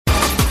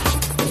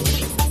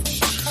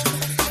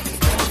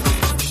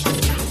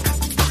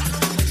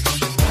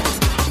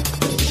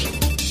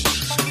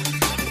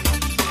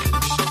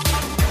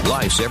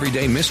Life's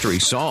everyday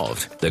mysteries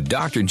solved. The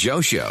Dr.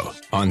 Joe Show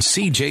on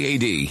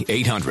CJAD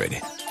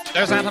 800.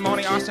 There's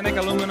antimony, arsenic,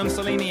 aluminum,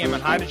 selenium,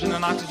 and hydrogen,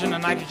 and oxygen,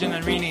 and nitrogen,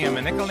 and rhenium,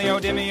 and nickel,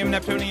 neodymium,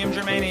 neptunium,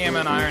 germanium,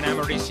 and iron,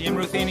 americium,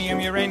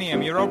 ruthenium,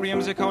 uranium,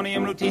 europium,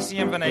 zirconium,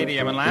 lutetium,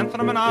 vanadium, and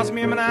lanthanum, and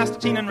osmium, and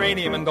astatine, and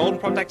radium, and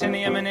gold,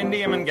 protactinium, and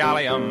indium, and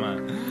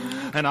gallium,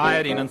 and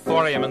iodine, and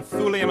thorium, and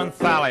thulium, and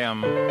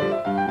thallium.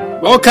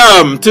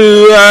 Welcome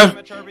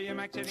to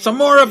some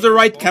more of the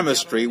right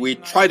chemistry. We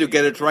try to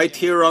get it right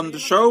here on the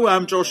show.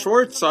 I'm Joe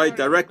Schwartz. I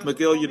direct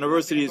McGill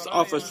University's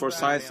Office for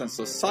Science and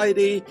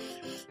Society.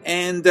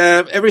 And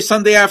every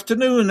Sunday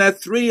afternoon at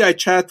 3, I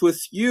chat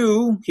with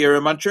you here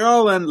in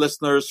Montreal and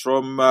listeners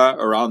from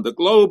around the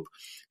globe,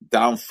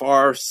 down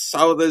far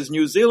south as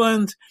New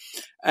Zealand.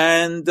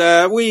 And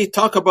we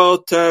talk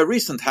about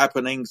recent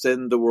happenings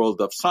in the world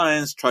of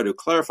science, try to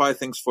clarify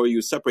things for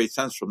you, separate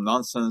sense from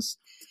nonsense,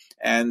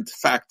 and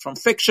fact from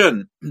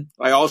fiction.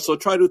 I also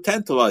try to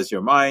tantalize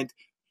your mind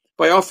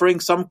by offering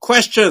some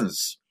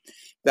questions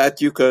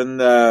that you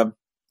can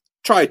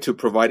try to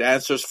provide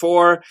answers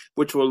for,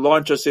 which will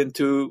launch us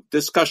into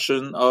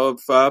discussion of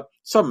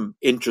some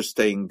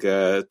interesting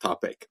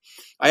topic.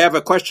 I have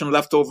a question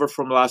left over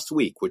from last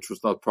week, which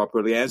was not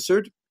properly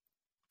answered.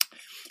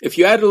 If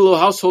you add a little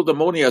household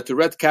ammonia to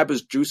red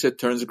cabbage juice, it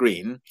turns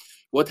green.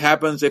 What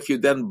happens if you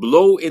then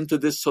blow into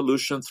this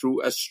solution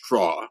through a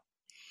straw?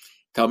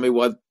 Tell me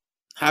what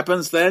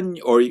happens then,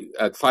 or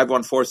at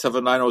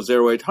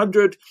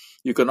 514-790-0800.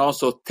 You can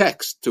also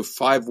text to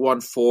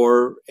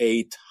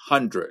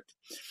 514-800.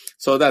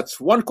 So that's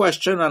one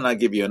question, and I'll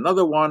give you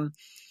another one.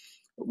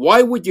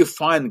 Why would you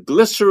find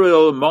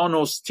glyceryl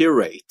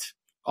monostearate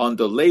on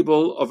the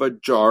label of a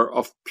jar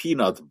of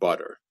peanut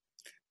butter?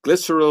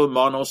 Glyceryl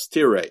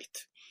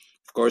monostearate.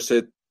 Of course,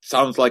 it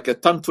sounds like a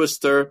tongue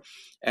twister,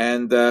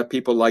 and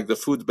people like the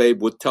Food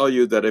Babe would tell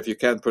you that if you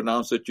can't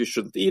pronounce it, you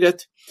shouldn't eat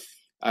it.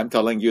 I'm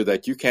telling you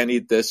that you can't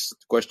eat this.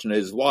 The question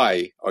is,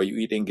 why are you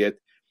eating it?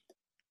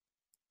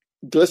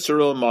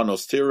 Glyceryl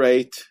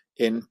monostearate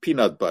in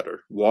peanut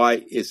butter.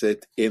 Why is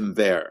it in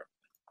there?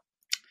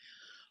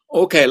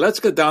 Okay,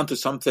 let's get down to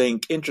something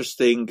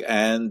interesting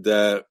and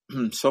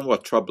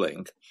somewhat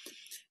troubling.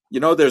 You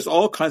know, there's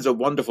all kinds of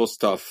wonderful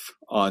stuff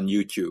on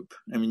YouTube.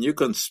 I mean, you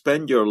can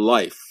spend your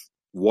life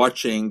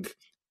watching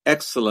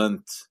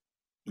excellent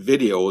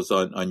videos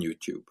on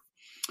YouTube.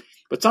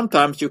 But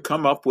sometimes you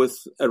come up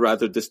with a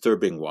rather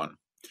disturbing one,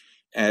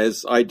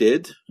 as I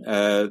did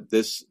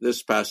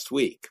this past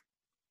week.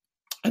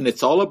 And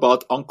it's all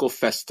about Uncle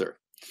Fester.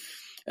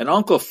 And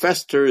Uncle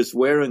Fester is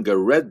wearing a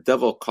Red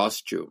Devil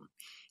costume.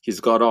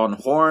 He's got on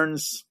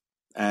horns,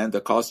 and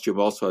the costume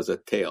also has a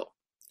tail.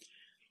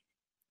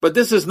 But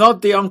this is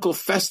not the Uncle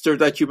Fester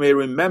that you may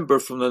remember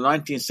from the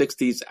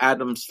 1960s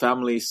Addams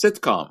Family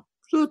sitcom.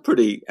 It was a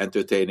pretty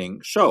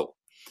entertaining show.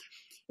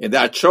 In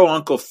that show,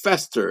 Uncle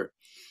Fester,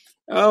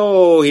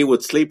 he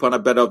would sleep on a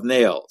bed of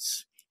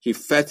nails. He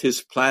fed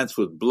his plants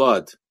with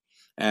blood,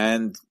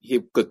 and he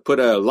could put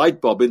a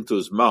light bulb into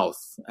his mouth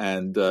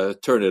and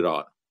turn it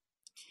on.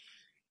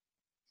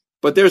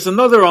 But there's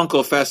another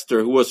Uncle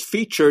Fester who was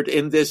featured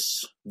in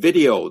this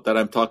video that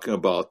I'm talking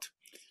about.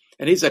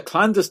 And he's a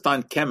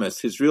clandestine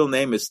chemist. His real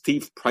name is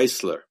Steve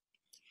Preisler.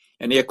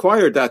 And he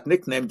acquired that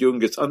nickname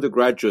during his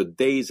undergraduate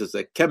days as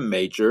a chem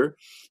major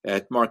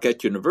at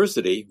Marquette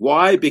University.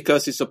 Why?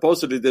 Because he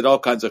supposedly did all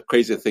kinds of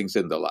crazy things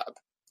in the lab.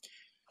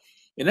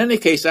 In any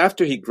case,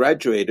 after he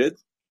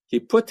graduated, he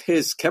put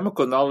his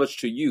chemical knowledge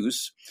to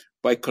use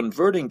by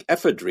converting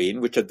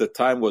ephedrine, which at the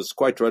time was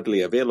quite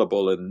readily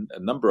available in a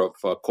number of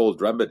cold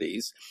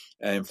remedies.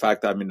 In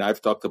fact, I mean,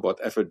 I've talked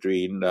about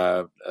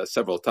ephedrine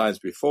several times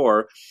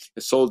before.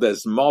 It's sold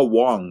as Ma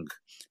Wang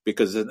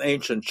because it's an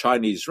ancient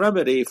Chinese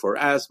remedy for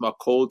asthma,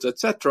 colds,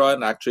 etc.,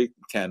 and actually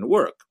can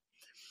work.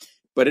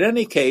 But in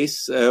any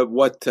case,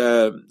 what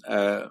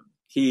Preisler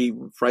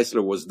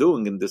was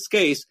doing in this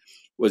case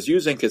was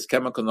using his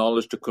chemical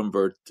knowledge to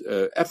convert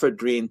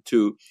ephedrine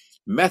to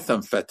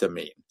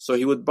methamphetamine. So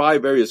he would buy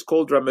various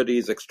cold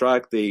remedies,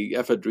 extract the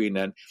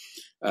ephedrine,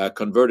 and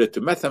convert it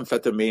to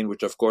methamphetamine,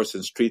 which of course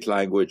in street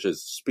language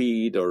is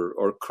speed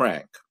or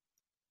crank.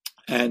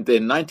 And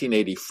in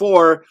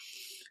 1984,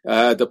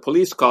 the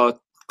police caught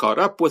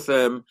up with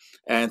him,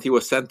 and he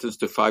was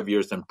sentenced to 5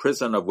 years in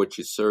prison, of which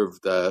he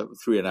served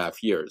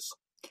 3.5 years.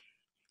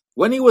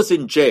 When he was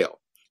in jail,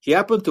 he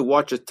happened to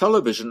watch a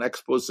television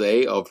expose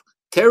of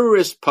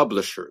terrorist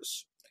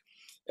publishers.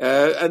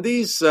 And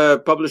these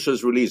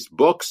publishers released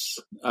books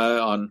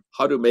on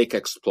how to make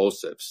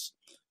explosives,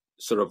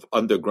 sort of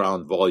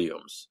underground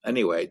volumes.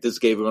 Anyway, this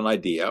gave him an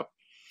idea.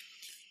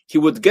 He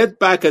would get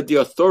back at the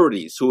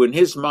authorities who in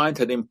his mind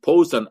had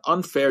imposed an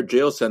unfair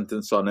jail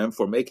sentence on him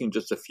for making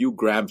just a few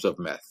grams of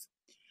meth.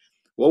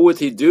 What would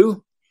he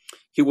do?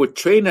 He would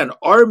train an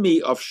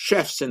army of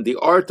chefs in the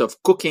art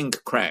of cooking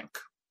crank.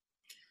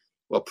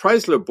 Well,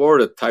 Preisler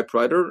borrowed a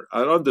typewriter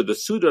and under the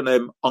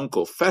pseudonym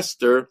Uncle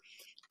Fester,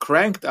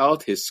 cranked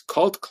out his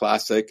cult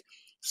classic,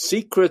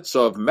 Secrets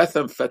of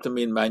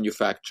Methamphetamine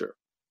Manufacture.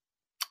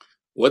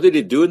 What did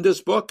he do in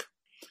this book?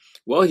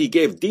 Well, he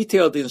gave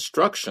detailed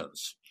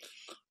instructions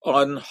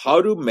on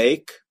how to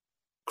make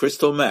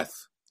crystal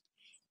meth,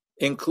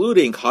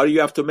 including how you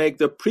have to make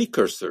the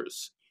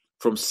precursors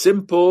from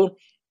simple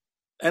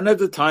and at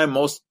the time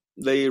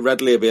mostly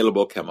readily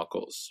available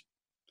chemicals.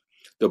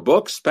 The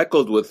book,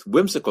 speckled with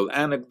whimsical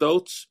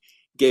anecdotes,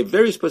 gave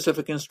very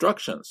specific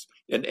instructions,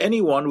 and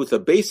anyone with a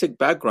basic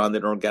background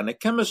in organic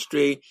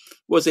chemistry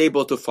was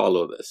able to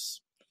follow this.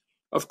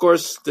 Of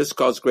course, this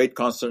caused great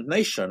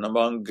consternation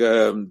among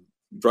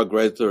drug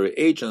regulatory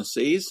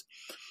agencies,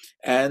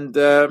 and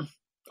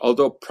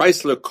although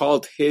Preissler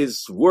called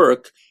his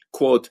work,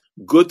 quote,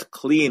 good,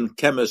 clean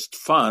chemist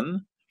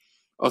fun,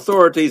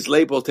 authorities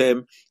labeled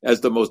him as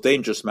the most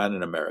dangerous man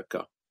in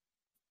America.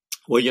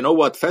 Well, you know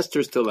what?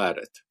 Fester's still at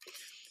it.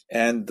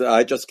 And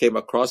I just came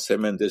across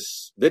him in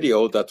this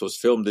video that was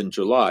filmed in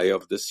July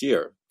of this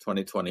year,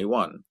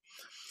 2021,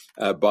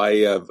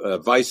 by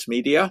Vice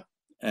Media.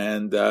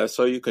 And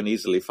so you can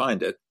easily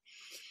find it.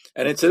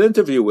 And it's an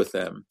interview with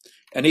him.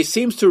 And he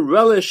seems to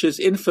relish his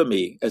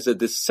infamy as a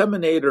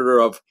disseminator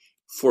of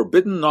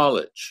forbidden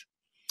knowledge.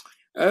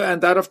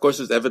 And that, of course,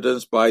 is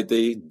evidenced by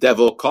the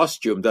devil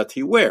costume that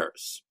he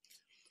wears.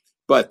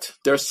 But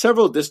there are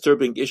several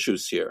disturbing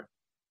issues here.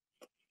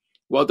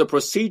 While the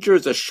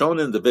procedures as shown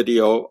in the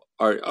video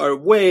are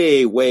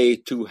way, way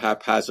too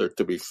haphazard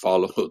to be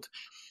followed,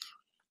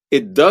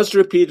 it does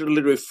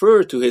repeatedly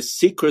refer to his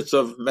Secrets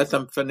of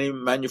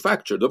Methamphetamine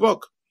Manufacture, the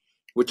book,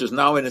 which is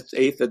now in its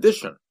 8th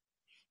edition.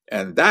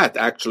 And that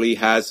actually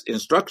has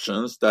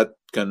instructions that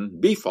can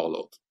be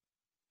followed.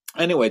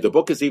 Anyway, the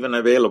book is even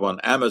available on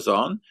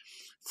Amazon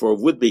for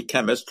would-be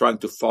chemists trying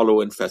to follow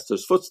in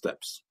Fester's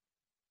footsteps.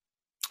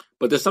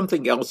 But there's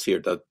something else here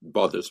that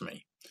bothers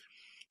me.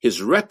 His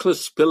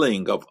reckless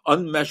spilling of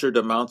unmeasured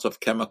amounts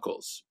of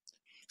chemicals,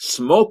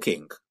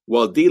 smoking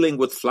while dealing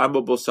with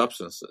flammable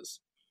substances,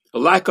 a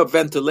lack of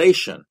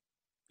ventilation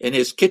in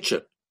his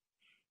kitchen,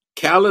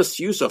 callous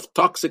use of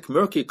toxic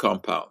mercury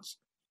compounds,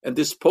 and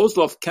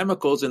disposal of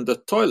chemicals in the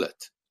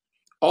toilet.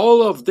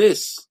 All of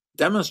this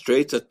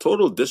demonstrates a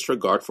total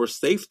disregard for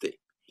safety.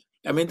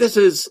 I mean, this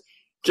is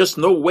just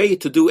no way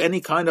to do any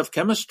kind of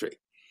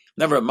chemistry.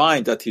 Never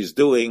mind that he's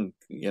doing,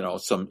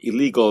 some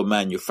illegal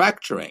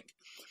manufacturing.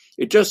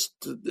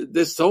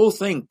 This whole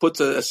thing puts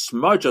a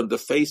smudge on the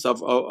face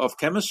of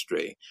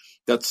chemistry,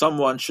 that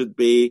someone should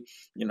be,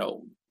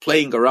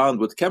 playing around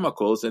with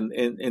chemicals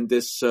in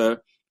this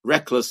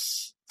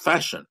reckless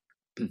fashion.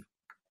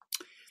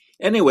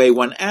 Anyway,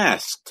 when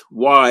asked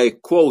why,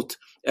 quote,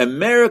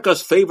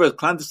 America's favorite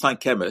clandestine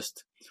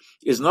chemist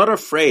is not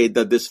afraid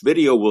that this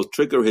video will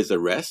trigger his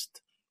arrest,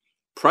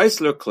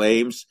 Preissler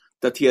claims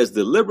that he has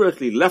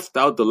deliberately left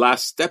out the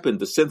last step in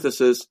the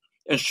synthesis,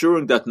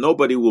 ensuring that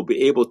nobody will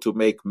be able to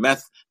make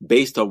meth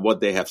based on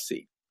what they have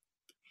seen.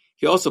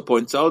 He also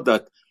points out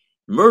that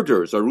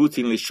murders are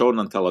routinely shown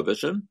on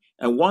television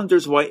and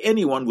wonders why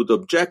anyone would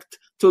object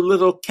to a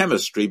little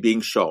chemistry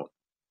being shown.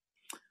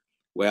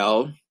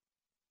 Well,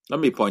 let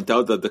me point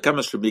out that the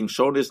chemistry being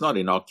shown is not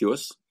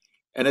innocuous,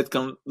 and it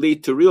can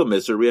lead to real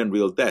misery and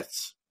real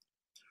deaths.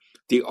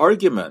 The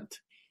argument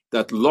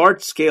that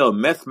large-scale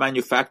meth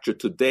manufacture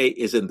today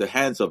is in the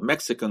hands of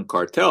Mexican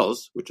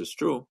cartels, which is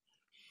true,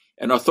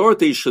 and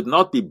authorities should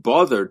not be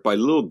bothered by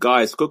little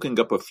guys cooking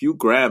up a few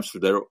grams for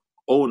their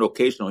own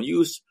occasional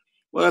use,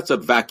 well, that's a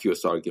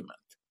vacuous argument.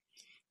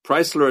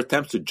 Preissler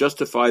attempts to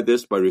justify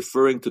this by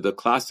referring to the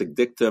classic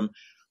dictum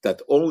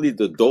that only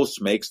the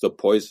dose makes the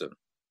poison.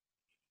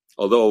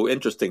 Although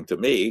interesting to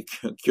me,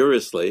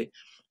 curiously,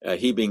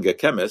 he being a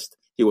chemist,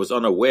 he was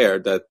unaware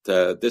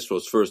that this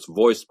was first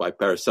voiced by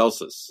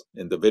Paracelsus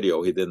in the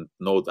video. He didn't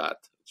know that.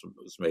 It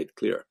was made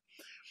clear.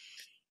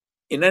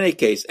 In any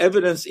case,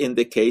 evidence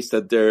indicates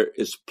that there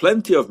is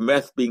plenty of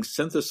meth being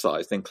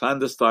synthesized in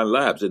clandestine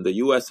labs in the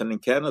US and in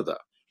Canada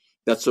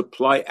that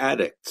supply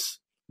addicts,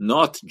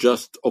 not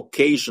just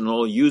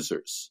occasional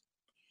users.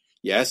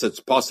 Yes, it's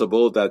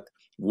possible that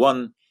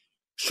one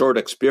short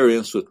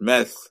experience with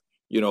meth,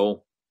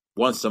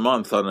 once a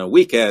month on a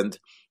weekend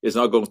is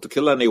not going to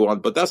kill anyone,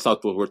 but that's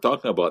not what we're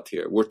talking about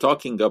here. We're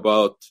talking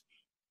about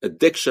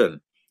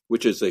addiction,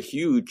 which is a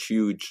huge,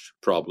 huge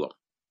problem.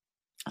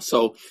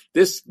 So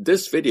this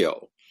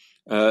video,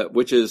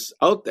 which is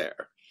out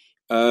there,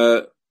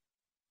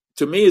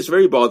 to me is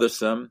very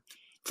bothersome.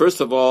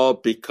 First of all,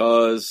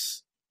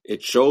 because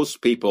it shows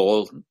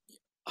people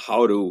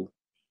how to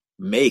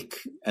make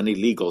an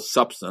illegal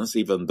substance,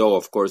 even though,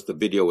 of course, the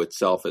video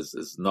itself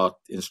is not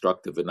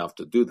instructive enough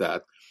to do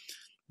that.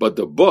 But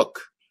the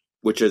book,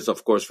 which is,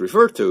 of course,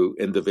 referred to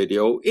in the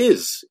video,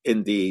 is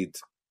indeed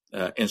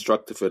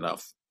instructive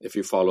enough if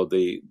you follow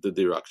the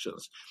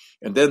directions.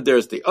 And then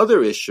there's the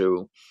other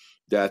issue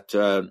that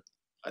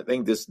I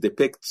think this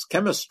depicts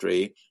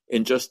chemistry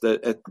in just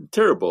a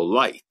terrible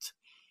light.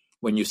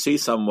 When you see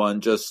someone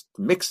just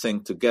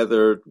mixing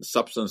together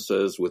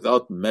substances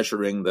without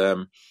measuring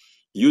them,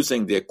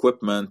 using the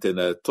equipment in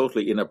a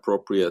totally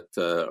inappropriate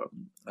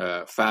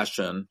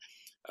fashion,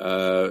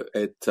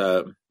 it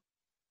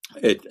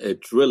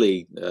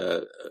really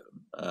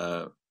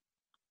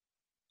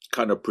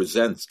kind of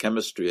presents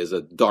chemistry as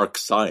a dark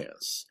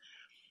science.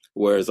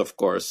 Whereas, of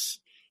course,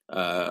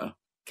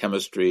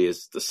 chemistry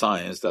is the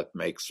science that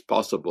makes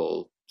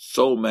possible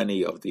so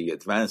many of the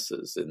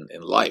advances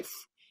in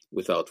life,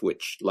 without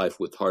which life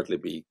would hardly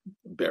be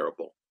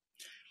bearable.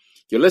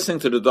 You're listening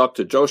to the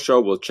Dr. Joe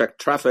Show. We'll check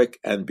traffic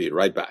and be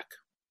right back.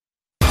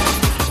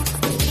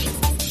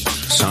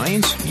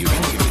 Science you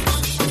can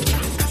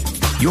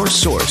use. Your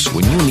source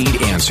when you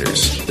need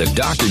answers. The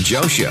Dr.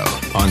 Joe Show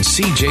on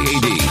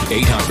CJAD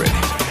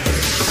 800.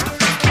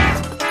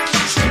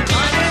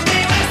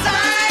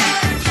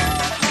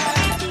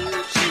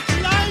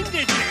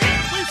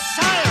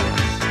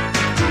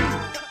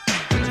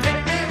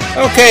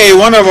 Okay,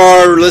 one of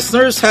our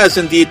listeners has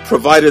indeed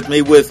provided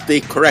me with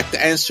the correct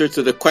answer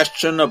to the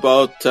question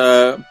about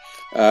glycerol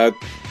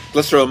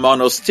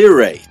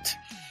monostearate.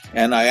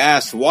 And I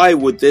asked, why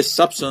would this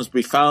substance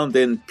be found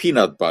in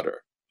peanut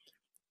butter?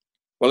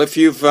 Well, if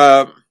you've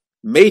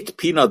made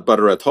peanut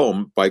butter at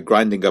home by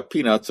grinding up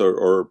peanuts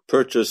or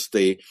purchased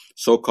the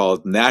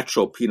so-called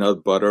natural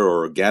peanut butter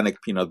or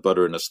organic peanut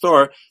butter in a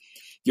store,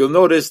 you'll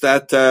notice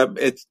that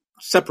it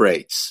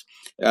separates.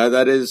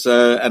 That is,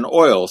 an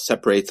oil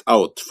separates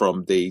out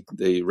from the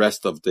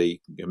rest of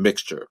the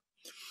mixture.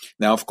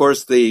 Now, of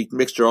course, the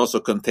mixture also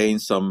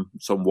contains some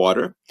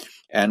water.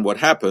 And what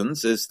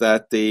happens is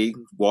that the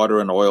water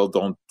and oil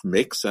don't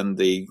mix, and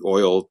the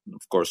oil,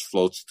 of course,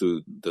 floats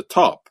to the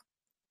top.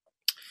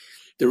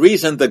 The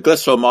reason the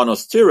glycerol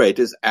monostearate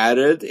is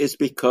added is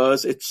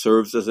because it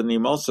serves as an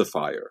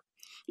emulsifier.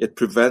 It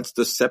prevents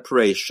the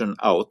separation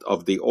out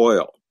of the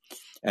oil.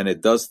 And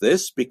it does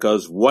this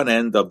because one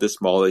end of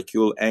this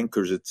molecule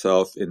anchors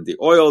itself in the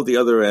oil, the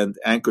other end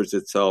anchors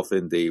itself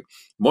in the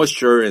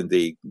moisture in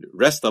the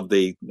rest of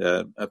the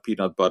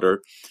peanut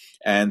butter,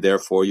 and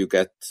therefore you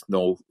get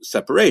no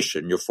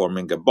separation. You're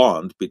forming a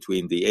bond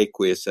between the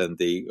aqueous and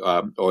the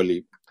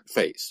oily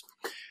phase.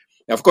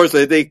 Now, of course,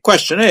 the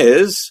question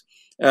is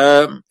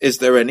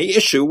there any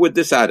issue with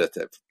this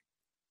additive?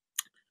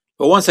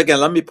 But once again,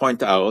 let me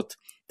point out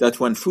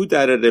that when food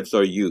additives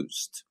are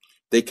used,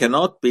 they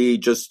cannot be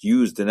just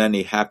used in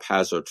any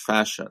haphazard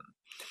fashion.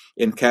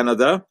 In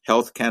Canada,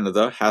 Health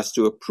Canada has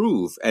to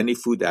approve any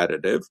food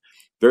additive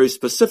very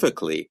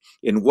specifically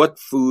in what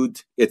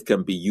food it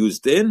can be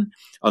used in,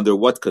 under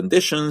what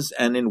conditions,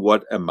 and in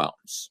what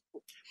amounts.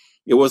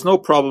 It was no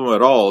problem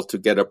at all to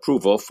get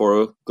approval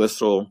for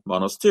glycerol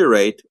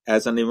monostearate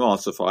as an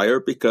emulsifier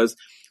because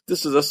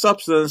this is a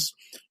substance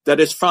that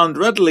is found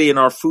readily in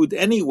our food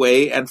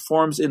anyway and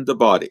forms in the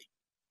body.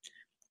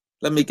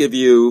 Let me give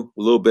you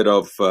a little bit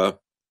of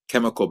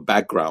chemical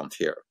background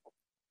here.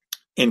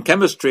 In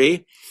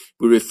chemistry,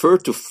 we refer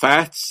to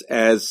fats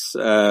as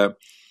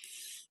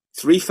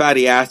three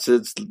fatty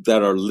acids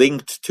that are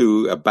linked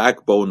to a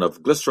backbone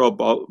of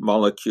glycerol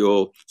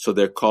molecule, so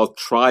they're called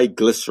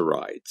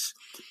triglycerides.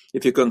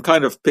 If you can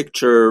kind of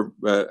picture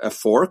a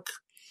fork,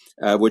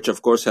 which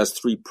of course has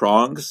three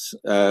prongs,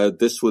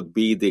 this would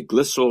be the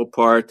glycerol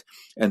part,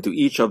 and to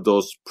each of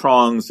those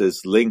prongs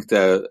is linked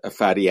a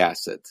fatty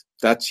acid.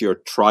 That's your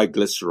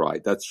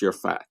triglyceride, that's your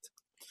fat.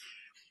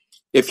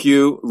 If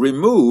you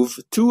remove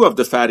two of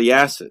the fatty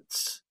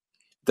acids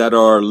that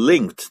are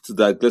linked to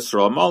that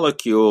glycerol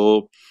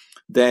molecule,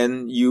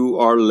 then you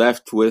are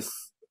left with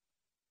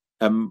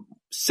a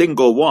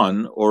single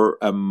one or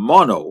a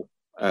mono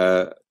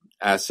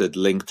acid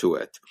linked to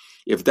it.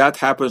 If that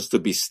happens to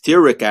be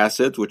stearic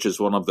acid, which is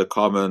one of the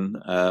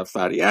common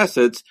fatty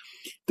acids,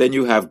 then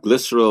you have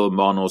glycerol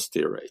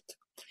monostearate.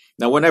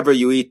 Now, whenever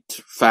you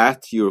eat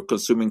fat, you're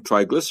consuming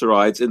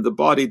triglycerides. In the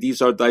body,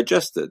 these are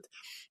digested.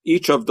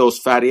 Each of those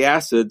fatty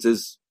acids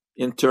is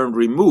in turn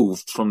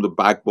removed from the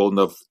backbone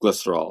of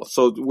glycerol.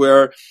 So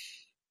we're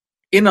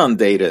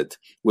inundated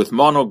with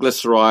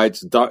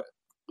monoglycerides,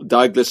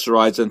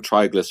 diglycerides, and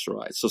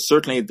triglycerides. So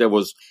certainly there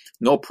was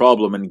no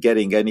problem in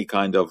getting any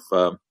kind of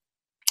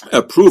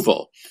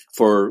approval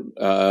for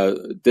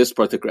this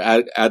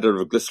particular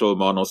additive glycerol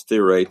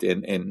monostearate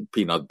in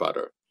peanut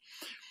butter.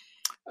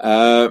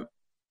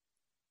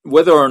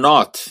 Whether or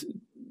not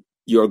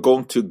you're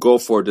going to go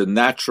for the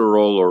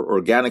natural or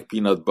organic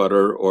peanut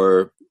butter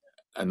or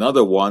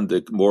another one,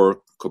 the more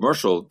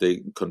commercial,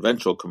 the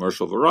conventional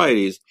commercial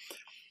varieties,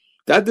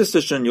 that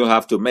decision you'll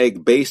have to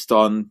make based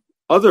on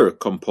other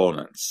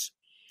components.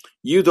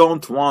 You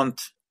don't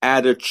want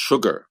added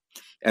sugar,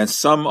 and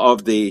some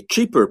of the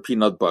cheaper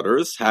peanut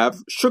butters have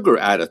sugar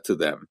added to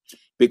them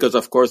because,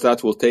 of course,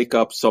 that will take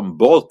up some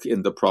bulk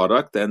in the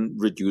product and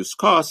reduce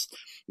costs,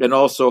 and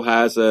also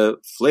has a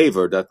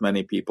flavor that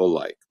many people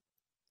like.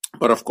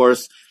 But of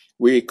course,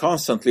 we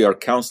constantly are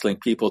counseling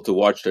people to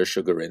watch their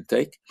sugar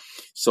intake.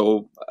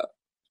 So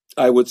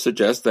I would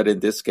suggest that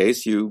in this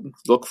case, you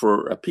look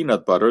for a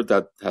peanut butter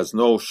that has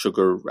no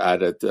sugar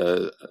added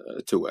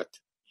to it.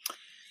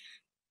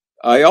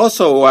 I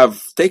also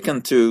have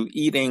taken to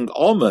eating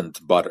almond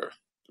butter,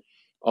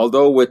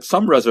 although with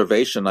some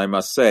reservation, I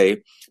must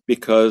say,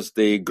 because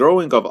the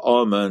growing of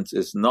almonds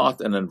is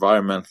not an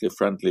environmentally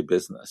friendly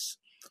business.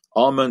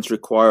 Almonds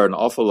require an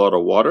awful lot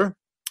of water,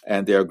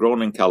 and they are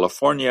grown in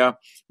California,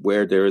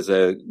 where there is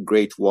a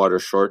great water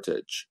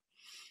shortage.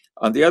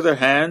 On the other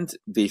hand,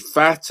 the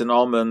fats in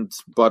almond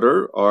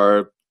butter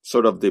are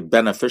sort of the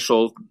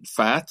beneficial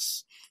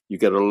fats. You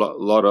get a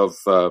lot of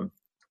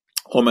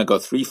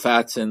omega-3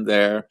 fats in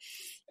there,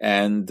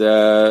 and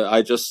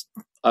I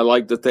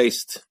like the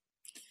taste.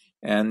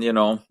 And,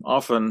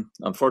 often,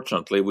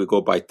 unfortunately, we go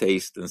by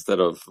taste instead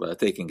of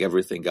taking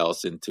everything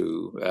else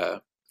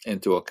into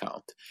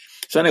account.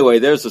 So anyway,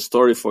 there's a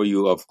story for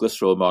you of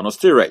glycerol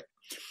monostearate.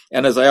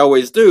 And as I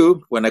always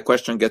do, when a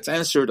question gets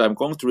answered, I'm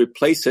going to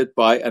replace it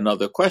by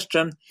another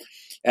question.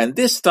 And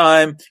this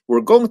time,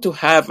 we're going to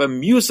have a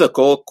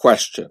musical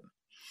question.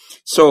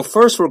 So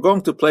first, we're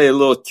going to play a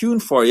little tune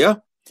for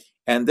you,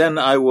 and then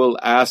I will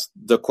ask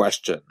the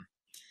question.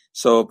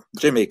 So,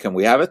 Jimmy, can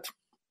we have it?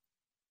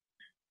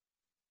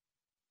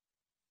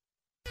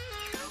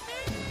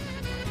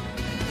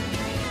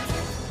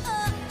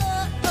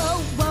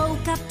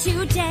 Woke up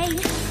today,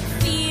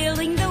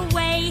 feeling the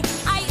way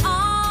I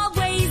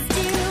always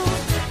do.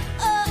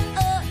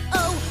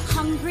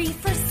 Hungry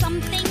for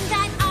something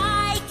that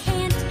I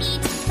can't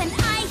eat. Then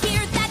I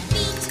hear that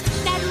beat,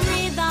 that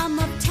rhythm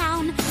of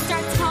town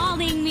starts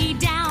calling me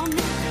down.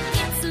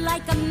 It's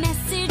like a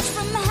message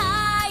from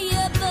high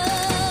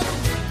above.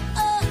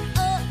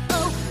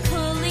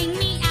 Pulling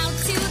me out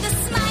to the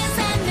smiles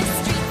and the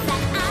streets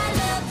that I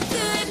love.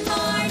 Good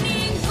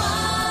morning,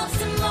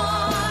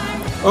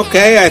 Baltimore.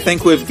 Okay, I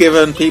think we've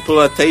given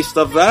people a taste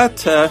of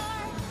that.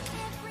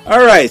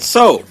 All right,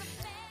 so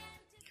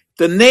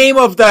the name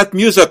of that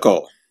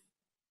musical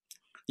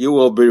you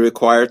will be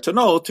required to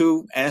know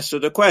to answer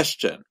the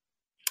question.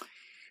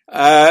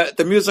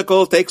 The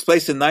musical takes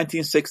place in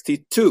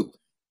 1962,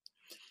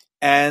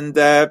 and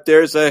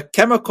there's a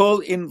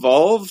chemical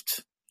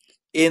involved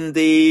in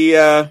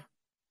the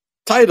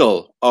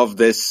title of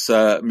this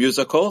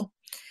musical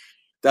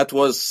that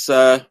was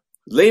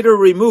later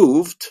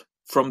removed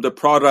from the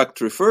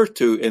product referred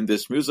to in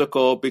this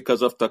musical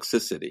because of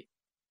toxicity.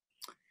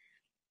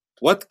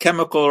 What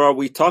chemical are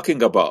we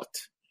talking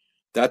about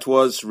that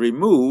was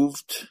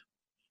removed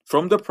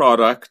from the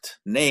product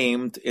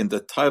named in the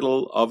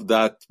title of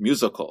that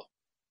musical?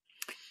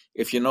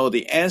 If you know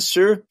the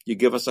answer, you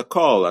give us a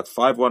call at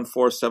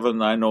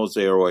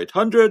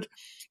 514-790-0800,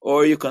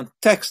 or you can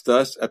text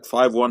us at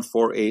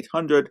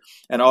 514-800.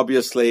 And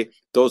obviously,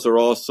 those are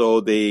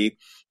also the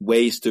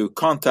ways to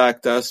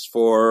contact us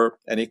for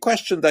any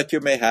question that you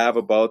may have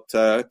about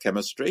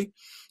chemistry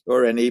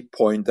or any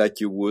point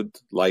that you would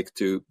like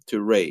to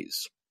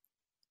raise.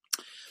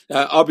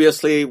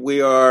 Obviously,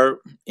 we are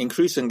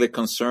increasingly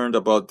concerned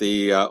about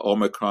the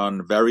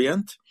Omicron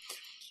variant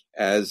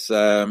as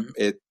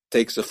it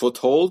takes a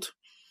foothold,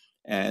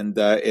 and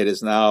it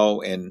is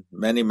now in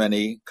many,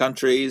 many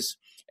countries.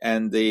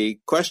 And the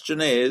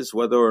question is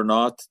whether or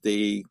not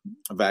the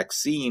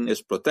vaccine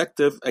is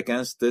protective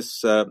against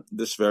this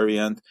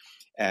variant,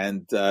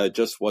 and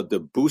just what the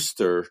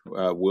booster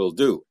will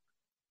do.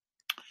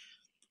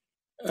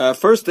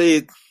 First,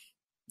 the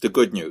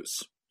good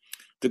news.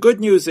 The good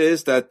news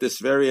is that this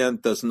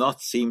variant does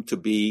not seem to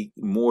be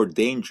more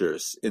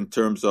dangerous in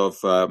terms of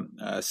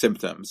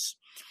symptoms.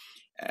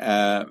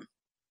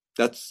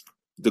 That's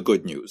the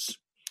good news.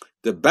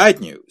 The bad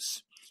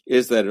news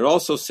is that it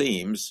also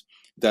seems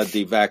that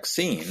the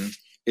vaccine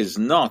is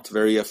not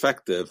very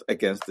effective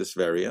against this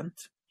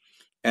variant.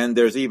 And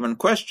there's even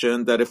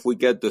question that if we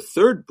get the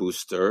third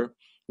booster,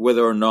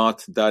 whether or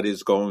not that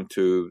is going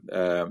to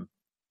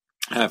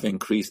have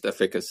increased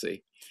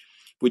efficacy.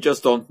 We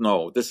just don't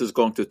know. This is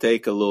going to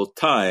take a little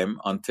time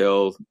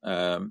until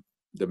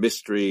the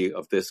mystery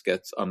of this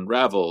gets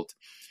unraveled.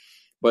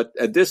 But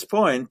at this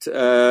point,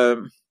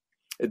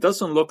 it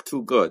doesn't look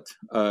too good.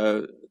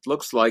 It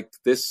looks like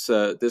this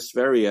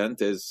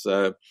variant is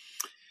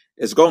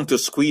going to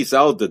squeeze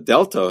out the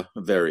Delta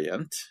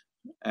variant,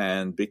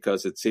 and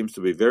because it seems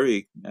to be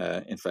very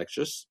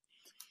infectious.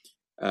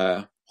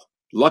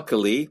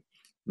 Luckily,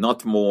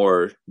 not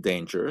more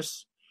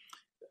dangerous,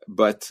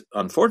 but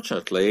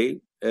unfortunately,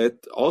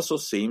 it also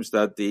seems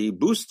that the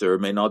booster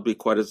may not be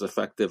quite as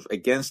effective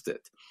against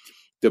it.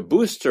 The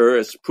booster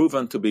is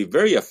proven to be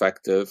very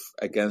effective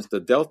against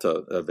the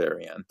Delta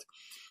variant.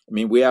 I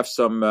mean, we have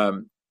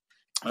some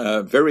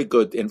very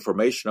good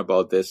information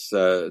about this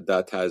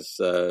that has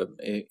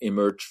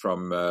emerged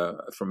from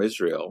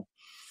Israel,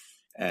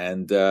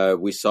 and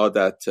we saw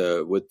that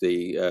with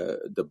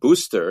the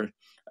booster,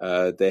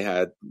 they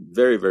had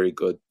very, very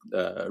good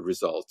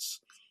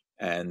results,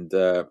 and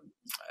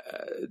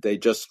they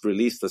just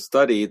released a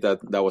study that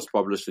was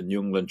published in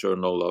New England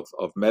Journal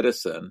of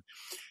Medicine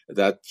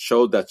that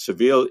showed that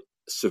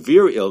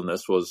severe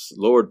illness was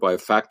lowered by a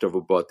factor of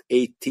about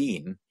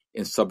 18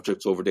 in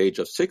subjects over the age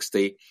of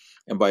 60,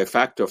 and by a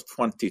factor of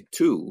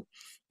 22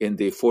 in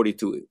the 40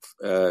 to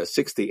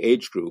 60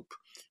 age group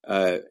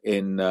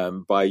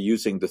by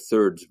using the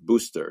third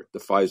booster, the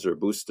Pfizer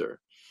booster.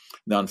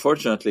 Now,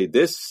 unfortunately,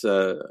 this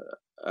data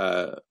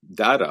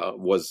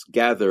was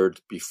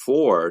gathered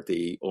before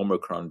the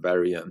Omicron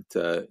variant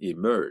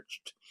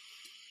emerged.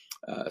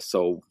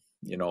 So,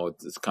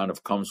 this kind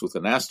of comes with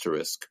an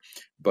asterisk,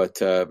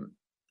 but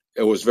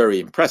it was very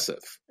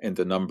impressive in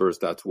the numbers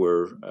that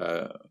were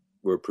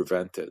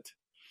prevented.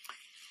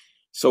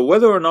 So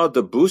whether or not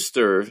the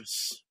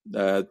boosters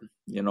that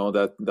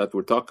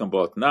we're talking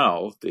about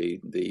now,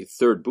 the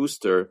third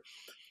booster,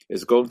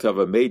 is going to have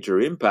a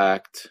major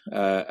impact,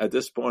 at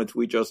this point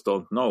we just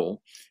don't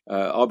know.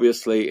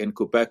 Obviously in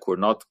Quebec we're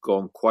not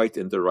going quite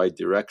in the right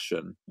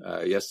direction.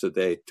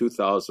 Yesterday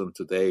 2,000,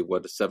 today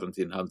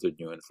 1,700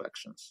 new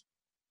infections.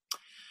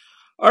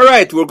 All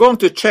right, we're going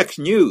to check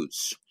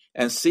news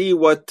and see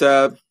what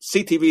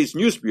CTV's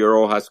News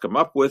Bureau has come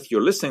up with.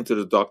 You're listening to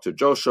the Dr.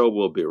 Joe Show.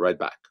 We'll be right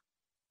back.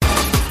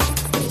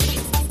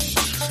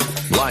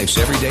 Life's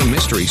everyday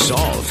mystery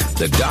solved.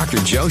 The Dr.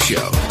 Joe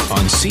Show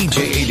on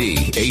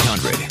CJAD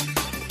 800.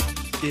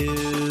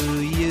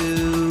 Do you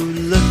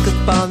look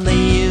upon the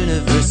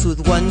universe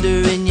with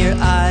wonder in your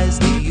eyes?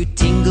 Do you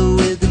tingle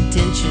with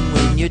attention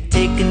when you're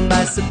taken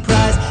by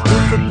surprise?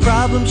 If a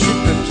problem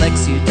should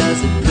perplex you,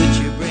 does it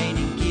put your brain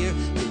in gear?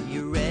 Then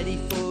you're ready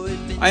for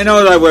adventure. I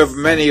know that we have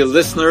many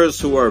listeners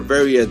who are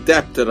very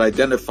adept at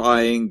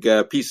identifying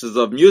pieces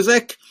of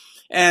music.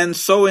 And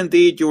so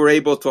indeed you were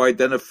able to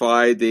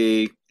identify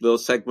the little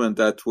segment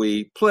that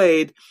we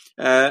played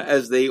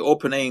as the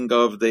opening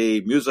of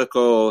the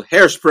musical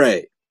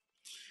Hairspray.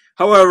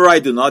 However, I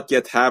do not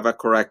yet have a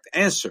correct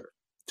answer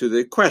to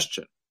the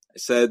question. I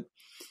said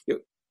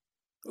it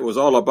was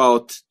all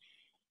about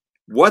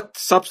what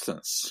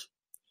substance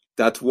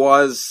that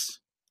was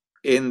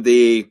in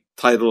the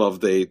title of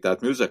that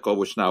musical,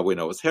 which now we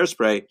know is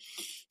Hairspray.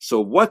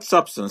 So what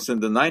substance in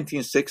the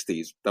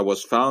 1960s that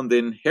was found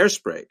in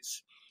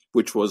hairsprays,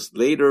 which was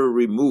later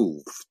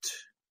removed?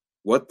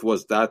 What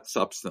was that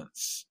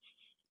substance?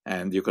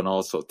 And you can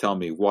also tell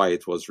me why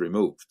it was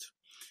removed.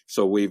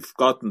 So we've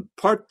gotten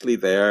partly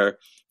there.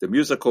 The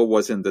musical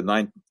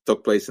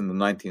took place in the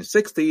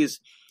 1960s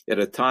at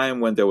a time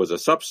when there was a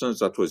substance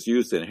that was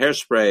used in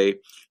hairspray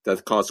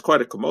that caused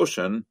quite a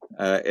commotion.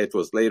 It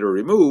was later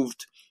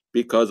removed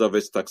because of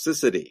its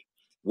toxicity.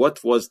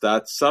 What was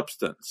that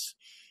substance?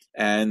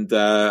 And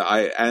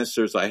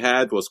answers I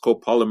had was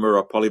copolymer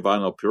or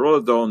polyvinyl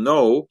pyrrolidone.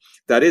 No,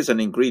 that is an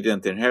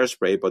ingredient in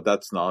hairspray, but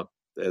that's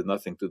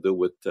nothing to do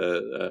with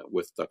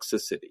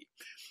toxicity.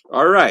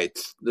 All right.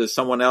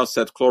 Someone else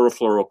said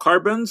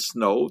chlorofluorocarbons.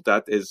 No,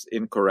 that is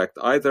incorrect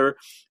either.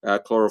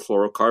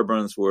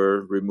 Chlorofluorocarbons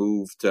were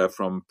removed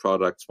from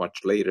products much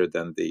later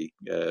than the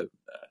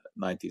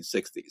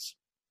 1960s.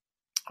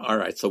 All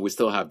right. So we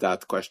still have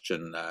that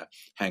question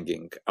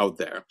hanging out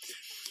there.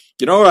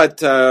 You know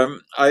what?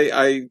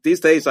 I these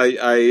days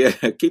I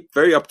keep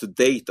very up to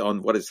date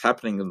on what is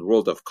happening in the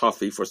world of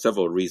coffee for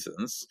several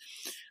reasons.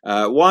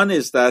 One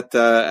is that,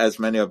 as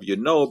many of you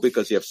know,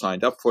 because you have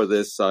signed up for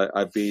this,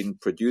 I've been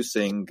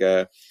producing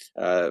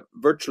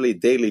virtually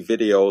daily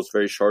videos,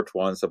 very short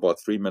ones, about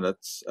 3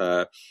 minutes,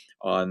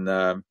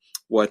 on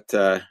what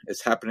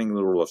is happening in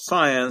the world of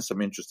science,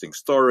 some interesting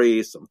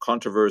stories, some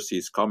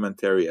controversies,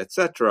 commentary,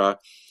 etc.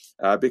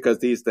 Because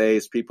these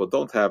days people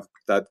don't have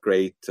that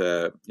great,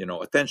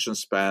 attention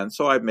span.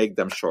 So I make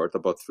them short,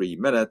 about 3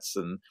 minutes,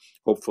 and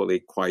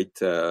hopefully quite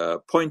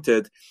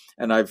pointed.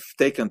 And I've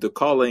taken to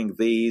calling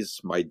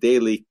these my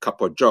daily cup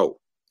of Joe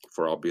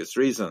for obvious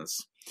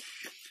reasons.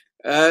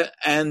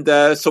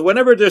 So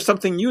whenever there's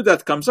something new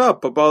that comes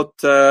up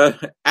about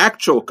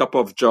actual cup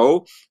of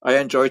Joe, I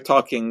enjoy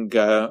talking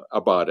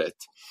about it.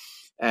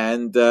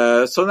 And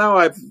so now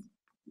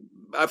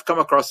I've come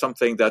across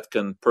something that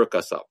can perk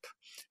us up.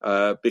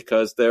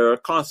 Because there are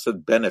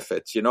constant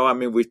benefits.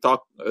 We've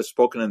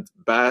spoken in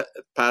the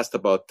past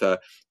about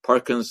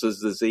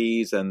Parkinson's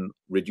disease and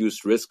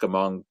reduced risk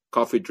among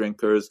coffee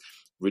drinkers,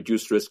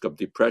 reduced risk of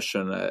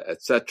depression,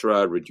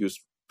 etc.,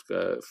 reduced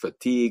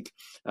fatigue.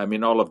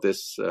 All of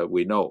this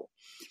we know.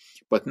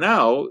 But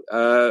now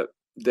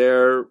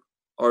there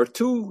are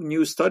 2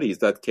 new studies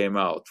that came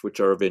out which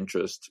are of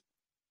interest.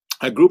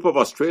 A group of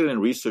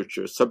Australian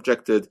researchers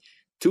subjected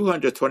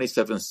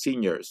 227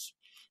 seniors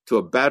to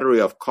a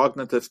battery of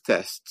cognitive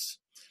tests.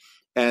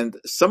 And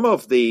some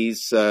of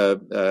these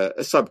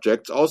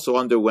subjects also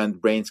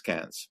underwent brain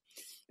scans.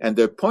 And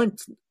their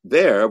point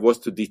there was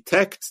to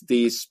detect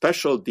these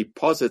special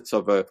deposits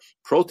of a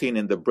protein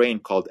in the brain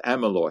called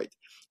amyloid,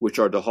 which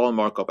are the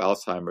hallmark of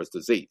Alzheimer's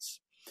disease.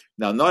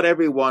 Now, not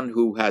everyone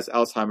who has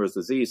Alzheimer's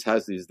disease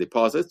has these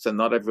deposits, and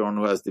not everyone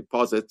who has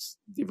deposits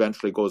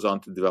eventually goes on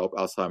to develop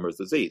Alzheimer's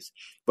disease.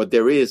 But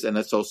there is an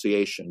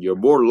association. You're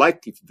more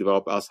likely to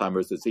develop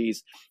Alzheimer's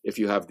disease if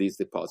you have these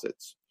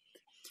deposits.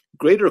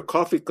 Greater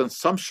coffee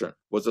consumption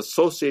was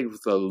associated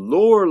with a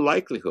lower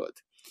likelihood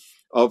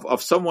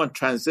of someone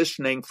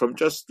transitioning from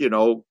just,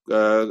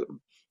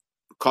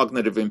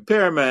 cognitive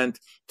impairment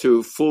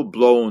to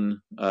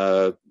full-blown,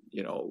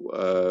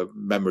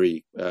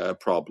 memory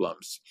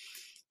problems,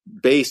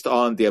 based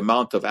on the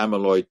amount of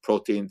amyloid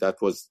protein that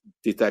was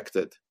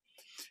detected.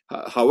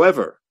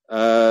 However,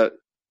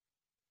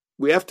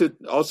 we have to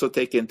also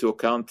take into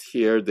account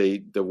here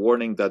the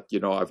warning that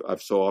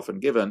I've so often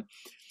given,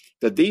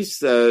 that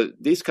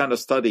these kind of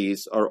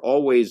studies are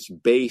always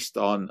based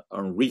on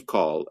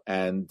recall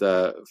and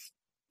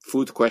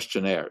food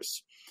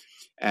questionnaires.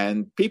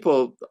 And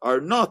people are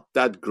not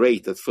that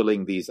great at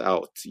filling these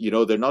out.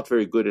 They're not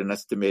very good in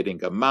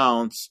estimating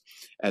amounts,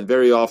 and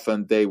very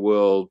often they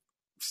will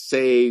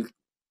say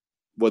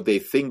what they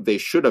think they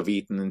should have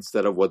eaten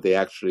instead of what they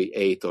actually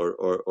ate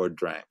or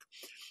drank.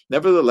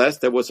 Nevertheless,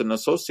 there was an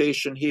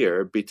association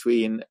here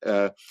between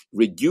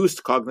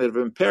reduced cognitive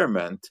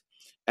impairment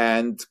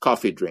and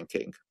coffee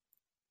drinking.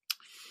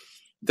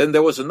 Then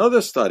there was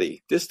another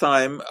study, this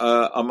time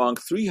among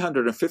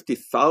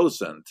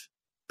 350,000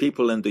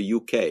 people in the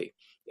UK,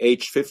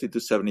 aged 50 to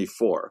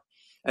 74.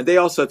 And they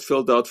also had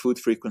filled out food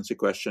frequency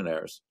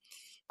questionnaires.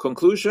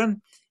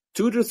 Conclusion,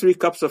 2 to 3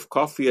 cups of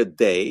coffee a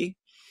day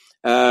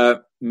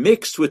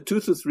mixed with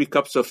 2 to 3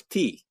 cups of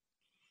tea,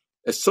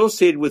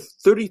 associated with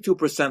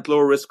 32%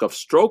 lower risk of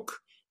stroke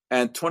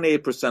and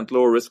 28%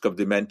 lower risk of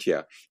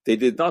dementia. They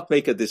did not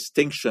make a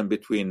distinction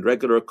between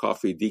regular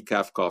coffee,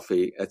 decaf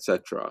coffee,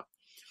 etc.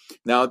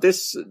 Now,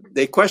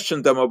 they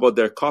questioned them about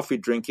their coffee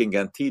drinking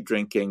and tea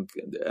drinking,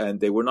 and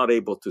they were not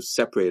able to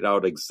separate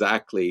out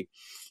exactly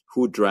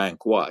who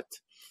drank what.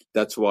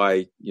 That's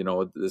why,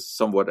 this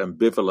somewhat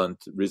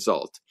ambivalent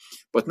result.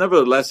 But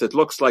nevertheless, it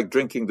looks like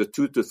drinking the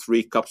 2 to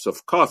 3 cups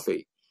of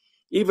coffee,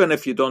 even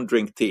if you don't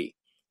drink tea,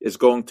 is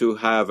going to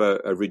have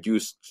a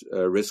reduced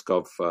risk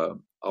of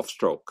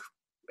stroke.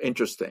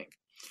 Interesting.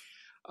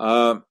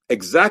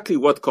 Exactly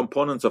what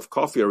components of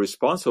coffee are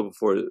responsible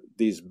for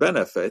these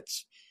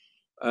benefits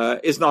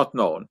is not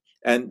known.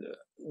 And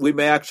we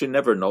may actually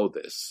never know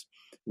this.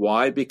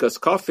 Why? Because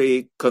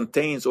coffee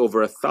contains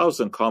over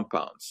 1,000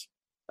 compounds.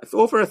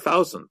 Over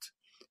 1,000.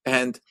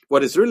 And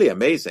what is really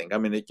amazing,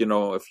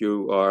 if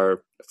you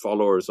are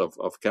followers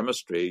of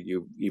chemistry,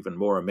 you're even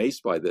more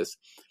amazed by this,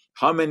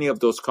 how many of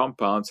those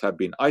compounds have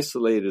been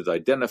isolated,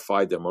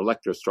 identified, their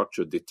molecular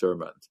structure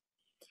determined.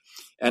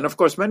 And of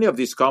course, many of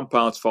these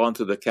compounds fall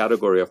into the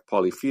category of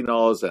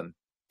polyphenols and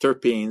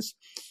terpenes,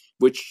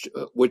 which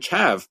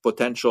have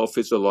potential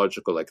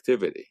physiological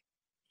activity.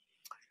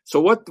 So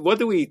what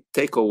do we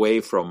take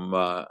away from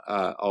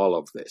all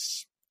of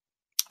this?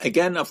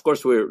 Again, of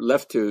course, we're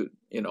left to,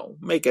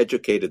 make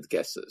educated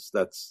guesses.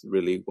 That's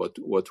really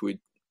what we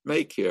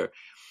make here.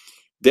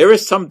 There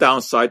is some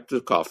downside to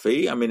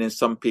coffee. In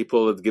some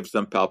people, it gives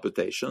them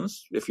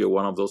palpitations. If you're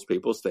one of those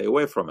people, stay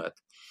away from it.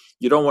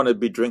 You don't want to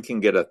be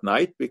drinking it at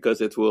night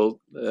because it will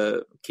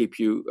keep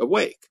you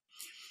awake.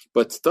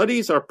 But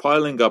studies are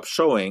piling up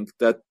showing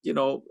that,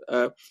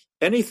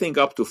 anything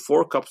up to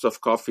 4 cups of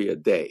coffee a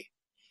day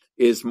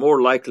is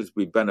more likely to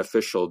be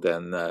beneficial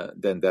than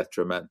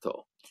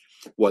detrimental.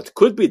 What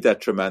could be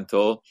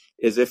detrimental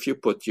is if you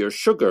put your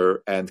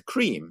sugar and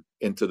cream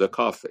into the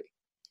coffee.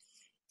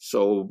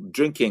 So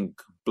drinking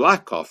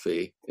black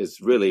coffee is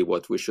really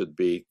what we should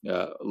be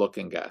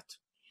looking at.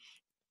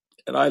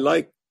 And I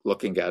like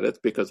looking at it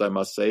because I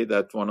must say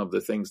that one of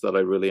the things that I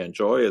really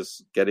enjoy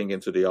is getting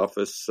into the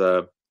office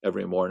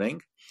every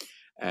morning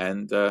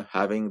and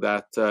having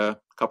that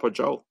cup of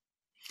joe.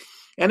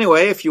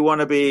 Anyway, if you want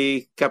to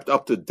be kept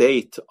up to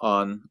date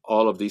on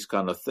all of these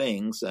kind of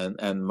things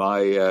and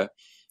my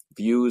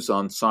views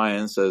on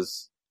science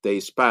as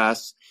days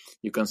pass,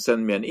 you can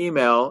send me an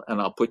email and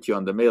I'll put you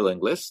on the mailing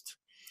list.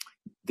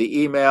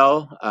 The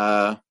email,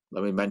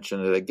 let me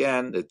mention it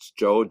again, it's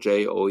Joe,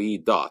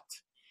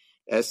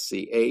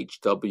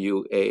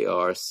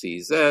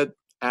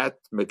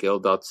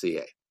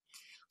 joe.schwarcz@mcgill.ca.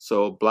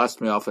 So blast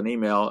me off an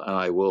email and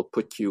I will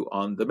put you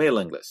on the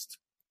mailing list.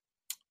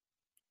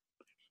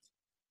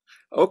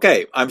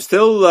 Okay, I'm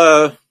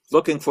still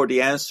looking for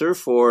the answer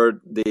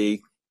for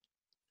the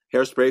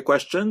hairspray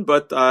question,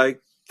 but I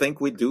think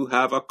we do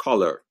have a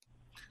caller.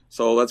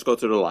 So let's go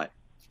to the line.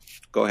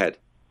 Go ahead.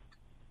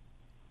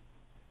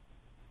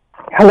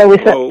 Hello,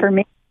 is that for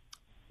me?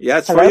 Yeah,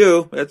 it's for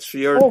you. It's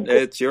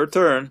your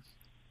turn.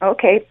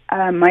 Okay.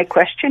 My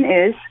question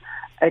is,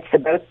 it's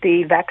about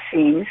the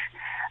vaccines.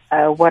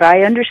 What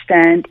I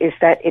understand is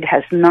that it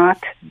has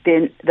not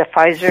been, the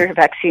Pfizer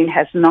vaccine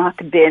has not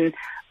been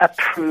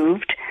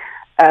approved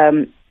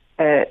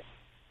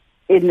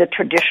in the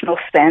traditional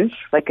sense,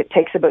 like it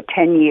takes about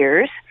 10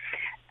 years,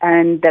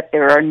 and that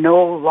there are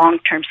no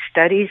long-term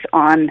studies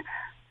on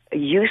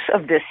use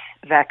of this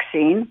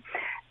vaccine,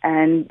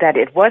 and that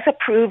it was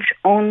approved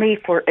only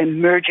for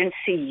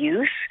emergency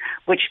use,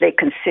 which they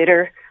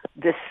consider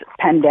this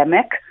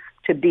pandemic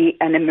to be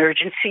an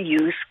emergency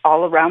use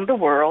all around the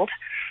world.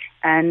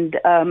 And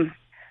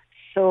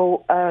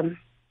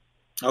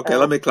okay,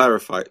 let me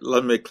clarify.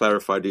 Let me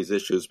clarify these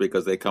issues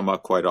because they come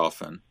up quite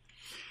often.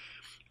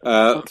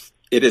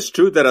 It is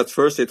true that at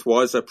first it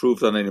was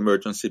approved on an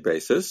emergency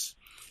basis,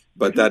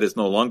 but that is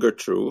no longer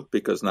true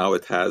because now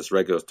it has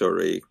regular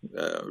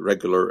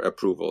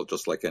approval,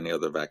 just like any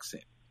other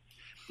vaccine.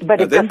 But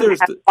it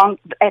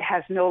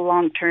has no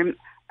long-term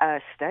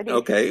studies.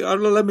 Okay,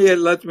 let me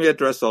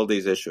address all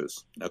these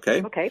issues.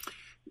 Okay. Okay.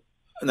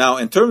 Now,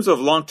 in terms of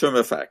long-term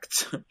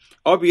effects,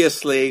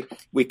 obviously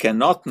we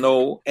cannot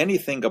know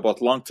anything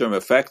about long-term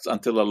effects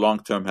until a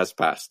long-term has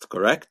passed.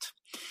 Correct?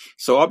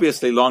 So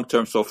obviously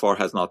long-term so far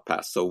has not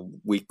passed, so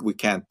we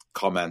can't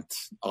comment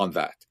on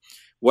that.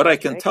 What I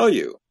can tell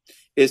you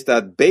is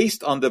that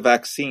based on the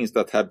vaccines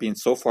that have been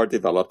so far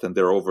developed, and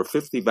there are over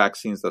 50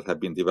 vaccines that have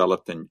been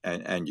developed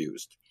and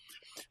used,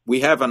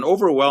 we have an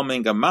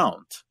overwhelming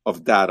amount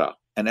of data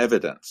and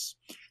evidence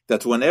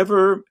that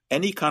whenever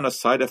any kind of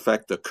side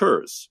effect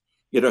occurs,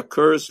 it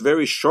occurs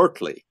very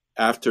shortly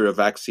after a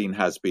vaccine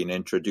has been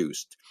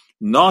introduced,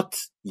 not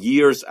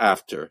years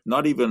after,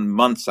 not even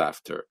months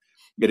after.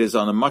 It is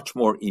on a much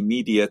more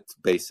immediate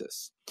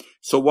basis.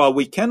 So while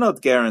we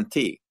cannot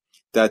guarantee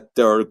that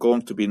there are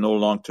going to be no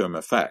long-term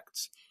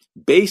effects,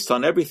 based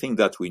on everything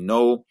that we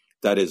know,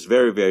 that is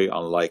very, very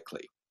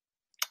unlikely.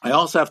 I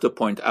also have to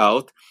point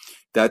out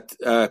that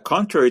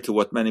contrary to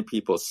what many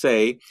people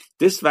say,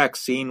 this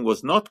vaccine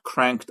was not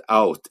cranked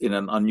out in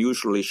an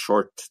unusually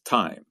short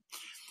time.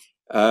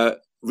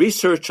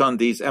 Research on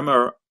these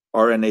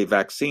mRNA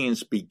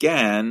vaccines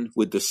began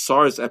with the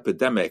SARS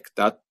epidemic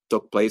that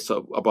took place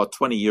about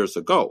 20 years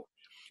ago.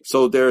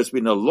 So there's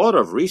been a lot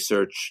of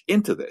research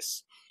into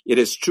this. It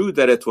is true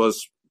that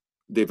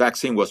the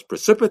vaccine was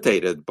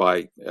precipitated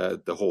by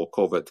the whole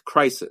COVID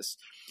crisis,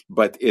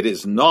 but it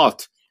is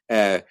not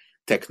a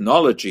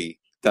technology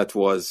that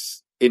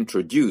was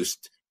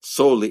introduced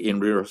solely in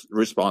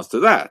response to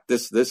that.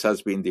 This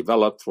has been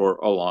developed for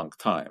a long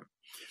time.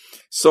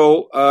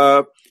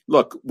 So,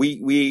 look,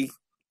 we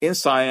in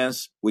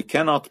science, we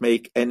cannot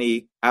make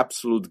any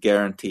absolute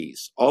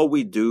guarantees. All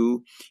we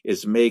do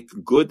is make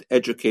good,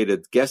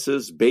 educated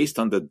guesses based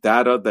on the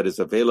data that is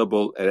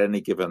available at any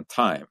given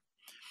time.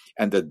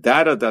 And the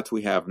data that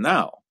we have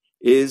now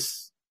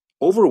is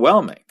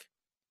overwhelming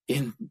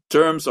in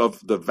terms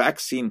of the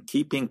vaccine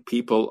keeping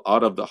people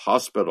out of the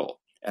hospital.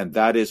 And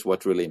that is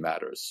what really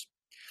matters.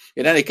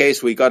 In any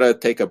case, we got to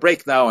take a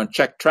break now and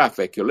check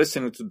traffic. You're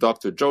listening to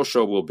Dr. Joe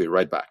Show. We'll be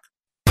right back.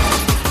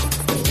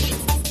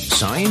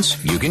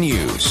 Science you can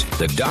use.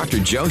 The Dr.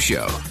 Joe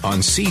Show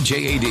on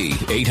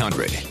CJAD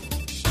 800.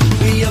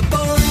 We are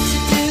born to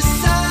do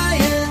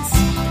science.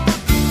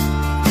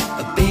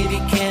 A baby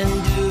can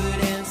do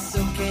it and so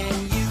can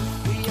you.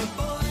 We are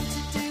born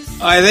to do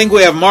science. I think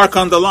we have Mark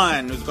on the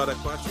line who's got a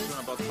question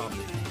about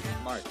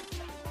coffee. Mark.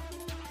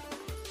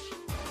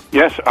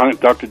 Yes,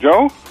 Dr.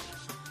 Joe?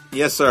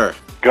 Yes, sir.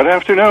 Good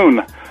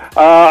afternoon.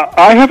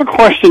 I have a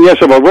question,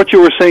 yes, about what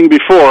you were saying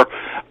before.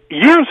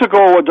 Years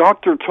ago, a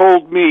doctor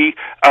told me,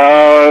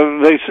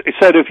 they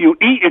said if you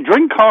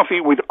drink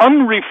coffee with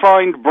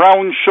unrefined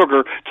brown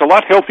sugar, it's a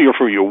lot healthier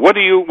for you. What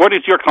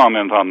is your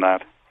comment on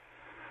that?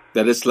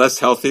 That it's less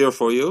healthier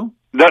for you?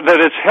 That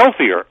it's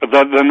healthier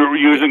than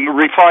using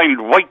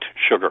refined white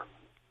sugar.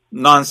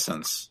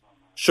 Nonsense.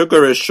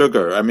 Sugar is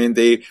sugar. I mean,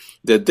 the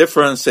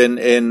difference in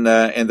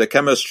the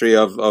chemistry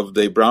of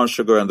the brown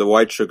sugar and the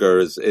white sugar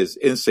is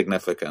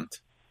insignificant.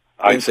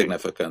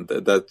 Insignificant.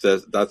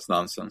 That's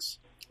nonsense.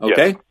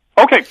 Okay? Yes.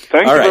 Okay,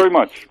 thank you very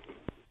much.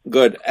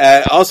 Good.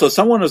 Also,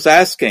 someone was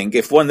asking,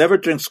 if one never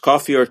drinks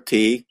coffee or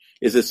tea,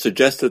 is it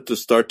suggested to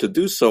start to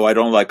do so? I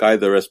don't like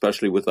either,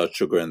 especially without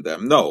sugar in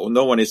them. No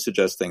one is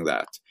suggesting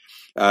that.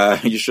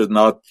 You should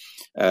not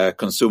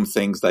consume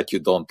things that you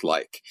don't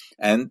like.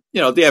 And,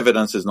 the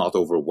evidence is not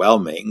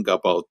overwhelming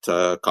about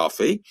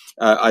coffee.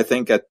 I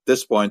think at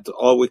this point,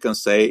 all we can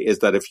say is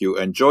that if you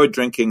enjoy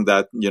drinking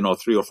that,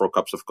 3 or 4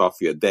 cups of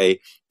coffee a day,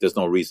 there's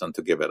no reason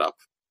to give it up.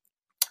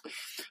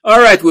 All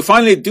right, we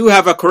finally do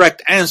have a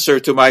correct answer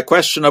to my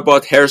question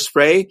about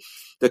hairspray.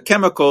 The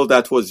chemical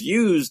that was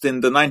used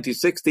in the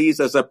 1960s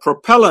as a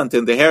propellant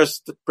in the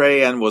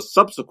hairspray and was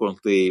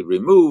subsequently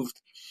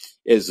removed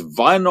is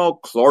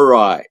vinyl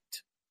chloride.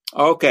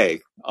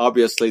 Okay,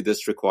 obviously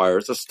this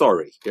requires a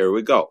story. Here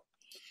we go.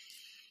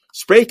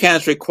 Spray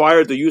cans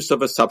require the use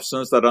of a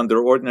substance that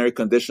under ordinary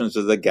conditions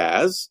is a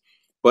gas,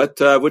 but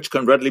which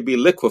can readily be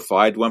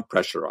liquefied when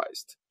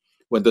pressurized.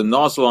 When the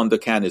nozzle on the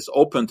can is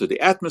open to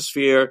the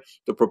atmosphere,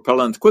 the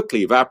propellant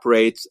quickly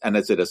evaporates, and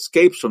as it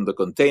escapes from the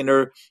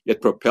container,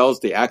 it propels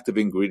the active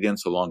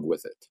ingredients along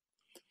with it.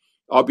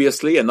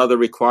 Obviously, another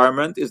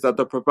requirement is that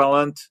the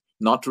propellant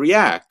not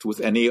react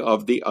with any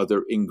of the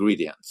other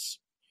ingredients.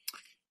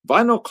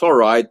 Vinyl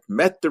chloride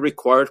met the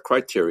required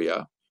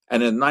criteria,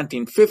 and in the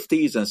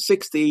 1950s and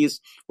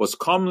 60s was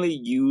commonly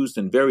used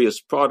in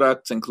various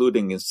products,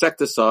 including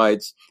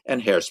insecticides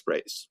and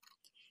hairsprays.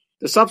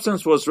 The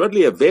substance was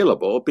readily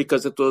available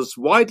because it was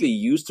widely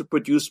used to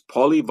produce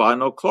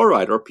polyvinyl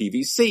chloride, or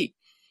PVC,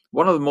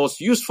 one of the most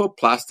useful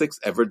plastics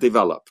ever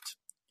developed.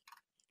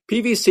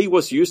 PVC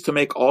was used to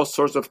make all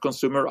sorts of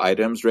consumer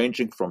items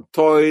ranging from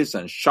toys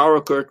and shower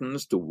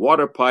curtains to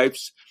water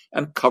pipes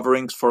and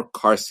coverings for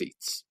car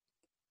seats.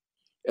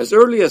 As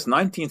early as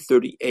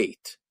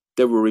 1938,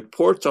 there were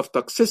reports of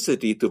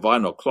toxicity to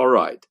vinyl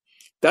chloride.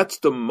 That's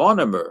the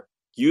monomer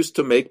used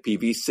to make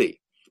PVC.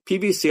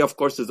 PVC, of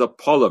course, is a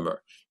polymer,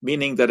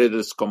 meaning that it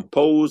is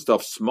composed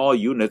of small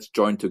units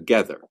joined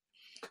together.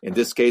 In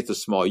this case, the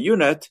small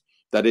unit,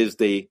 that is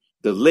the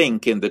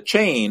link in the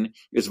chain,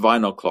 is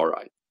vinyl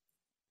chloride.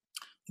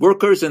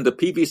 Workers in the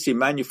PVC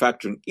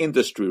manufacturing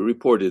industry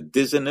reported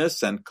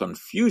dizziness and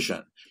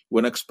confusion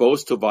when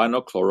exposed to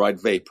vinyl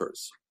chloride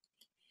vapors.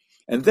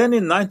 And then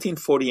in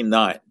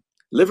 1949,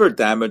 liver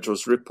damage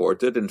was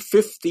reported in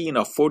 15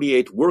 of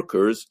 48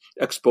 workers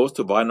exposed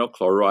to vinyl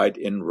chloride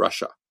in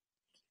Russia.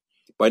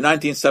 By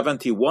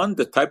 1971,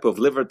 the type of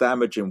liver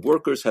damage in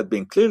workers had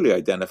been clearly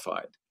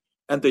identified,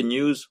 and the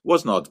news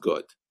was not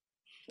good.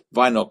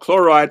 Vinyl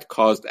chloride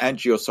caused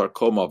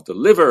angiosarcoma of the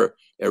liver,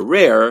 a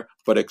rare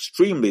but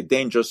extremely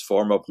dangerous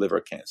form of liver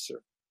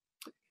cancer.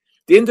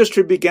 The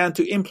industry began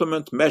to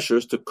implement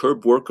measures to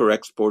curb worker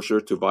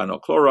exposure to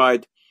vinyl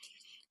chloride,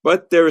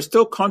 but there is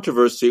still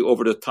controversy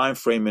over the time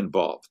frame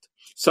involved.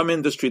 Some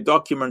industry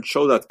documents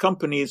show that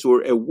companies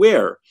were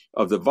aware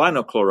of the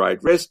vinyl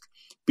chloride risk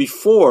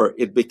before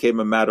it became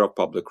a matter of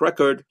public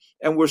record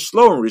and were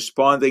slow in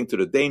responding to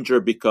the danger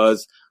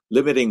because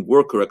limiting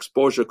worker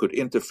exposure could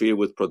interfere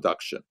with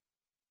production.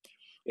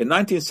 In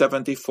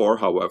 1974,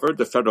 however,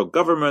 the federal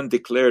government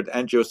declared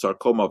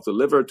angiosarcoma of the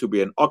liver to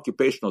be an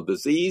occupational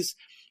disease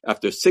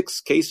after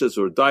 6 cases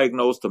were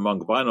diagnosed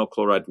among vinyl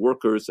chloride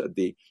workers at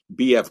the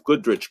B.F.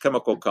 Goodrich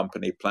Chemical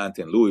Company plant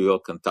in Louisville,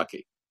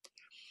 Kentucky.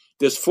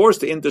 This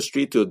forced the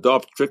industry to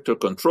adopt stricter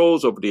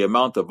controls over the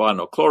amount of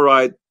vinyl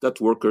chloride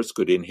that workers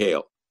could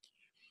inhale.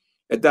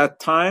 At that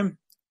time,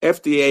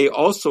 FDA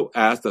also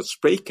asked that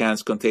spray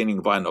cans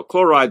containing vinyl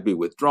chloride be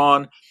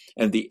withdrawn,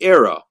 and the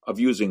era of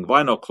using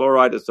vinyl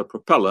chloride as a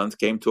propellant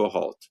came to a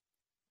halt.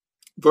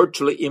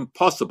 Virtually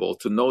impossible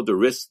to know the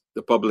risks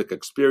the public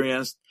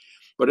experienced,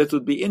 but it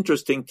would be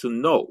interesting to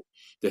know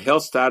the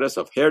health status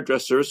of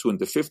hairdressers who in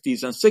the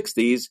 50s and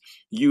 60s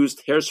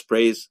used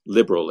hairsprays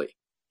liberally.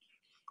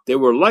 They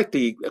were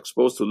likely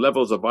exposed to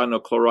levels of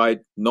vinyl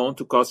chloride known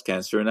to cause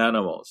cancer in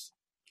animals.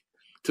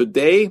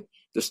 Today,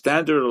 the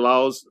standard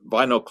allows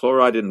vinyl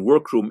chloride in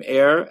workroom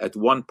air at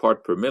 1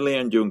 part per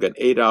million during an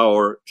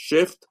 8-hour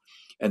shift,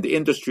 and the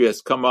industry has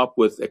come up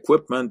with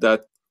equipment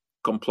that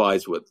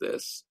complies with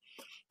this.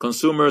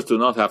 Consumers do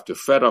not have to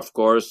fret, of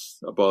course,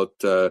 about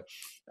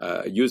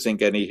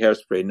using any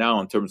hairspray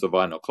now in terms of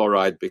vinyl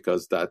chloride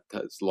because that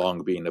has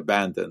long been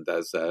abandoned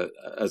as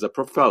a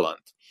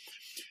propellant.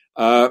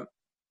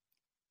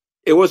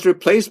 It was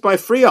replaced by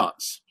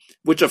Freons,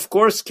 which of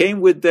course came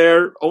with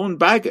their own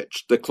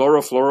baggage, the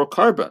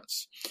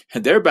chlorofluorocarbons.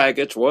 And their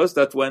baggage was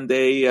that when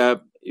they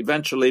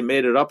eventually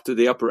made it up to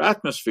the upper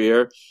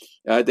atmosphere,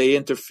 they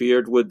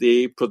interfered with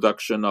the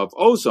production of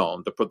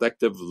ozone, the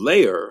protective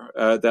layer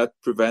that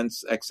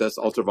prevents excess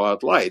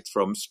ultraviolet light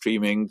from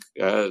streaming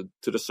to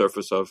the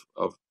surface of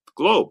the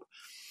globe.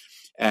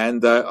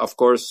 And of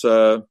course,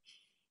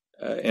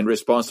 in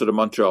response to the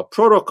Montreal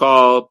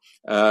Protocol,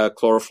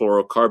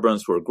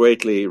 chlorofluorocarbons were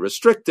greatly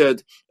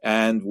restricted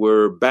and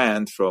were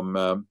banned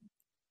from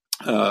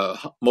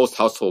most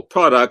household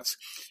products.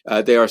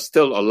 They are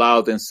still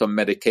allowed in some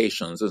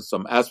medications and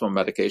some asthma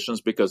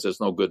medications because there's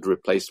no good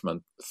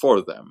replacement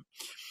for them.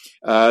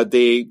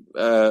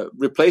 The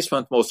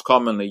replacement most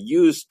commonly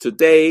used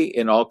today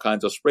in all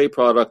kinds of spray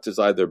products is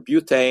either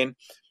butane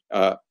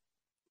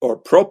or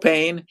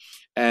propane,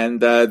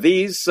 and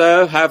these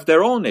have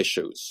their own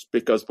issues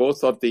because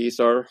both of these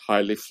are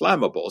highly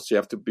flammable. So you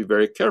have to be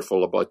very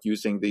careful about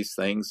using these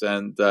things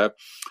and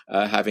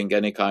having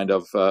any kind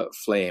of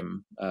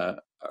flame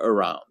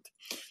around.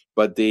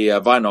 But the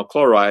vinyl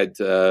chloride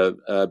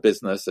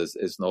business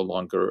is no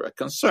longer a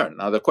concern.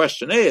 Now the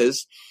question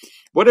is,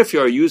 what if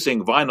you're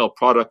using vinyl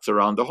products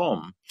around the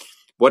home?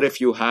 What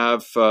if you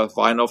have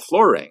vinyl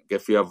flooring,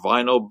 if you have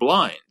vinyl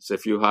blinds,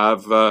 if you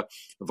have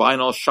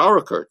vinyl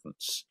shower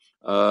curtains,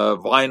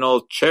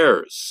 vinyl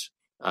chairs?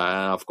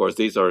 Of course,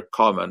 these are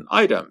common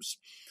items.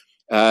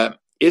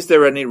 Is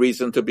there any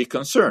reason to be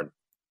concerned?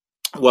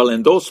 Well,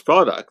 in those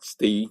products,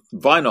 the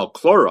vinyl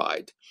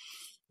chloride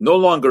no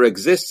longer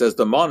exists as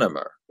the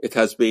monomer. It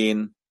has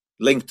been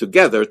linked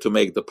together to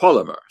make the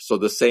polymer, so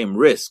the same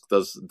risk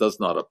does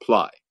not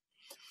apply.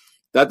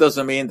 That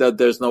doesn't mean that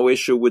there's no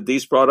issue with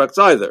these products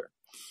either.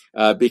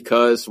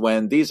 Because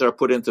when these are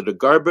put into the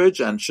garbage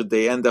and should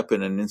they end up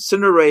in an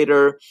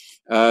incinerator,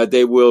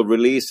 they will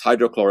release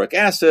hydrochloric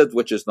acid,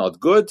 which is not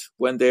good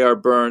when they are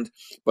burned.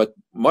 But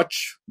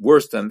much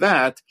worse than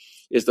that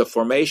is the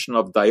formation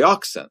of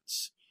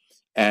dioxins.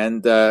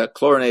 And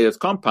chlorinated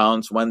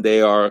compounds, when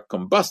they are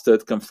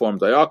combusted, can form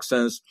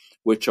dioxins,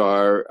 which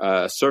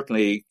are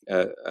certainly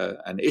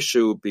an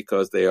issue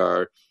because they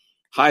are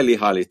highly,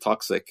 highly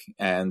toxic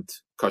and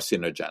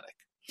carcinogenic.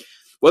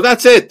 Well,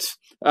 that's it.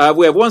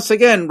 We have once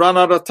again run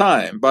out of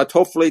time, but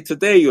hopefully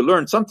today you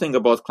learned something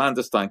about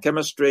clandestine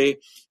chemistry.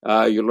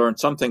 You learned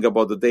something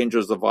about the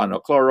dangers of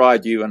vinyl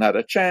chloride. You even had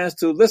a chance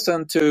to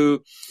listen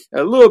to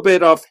a little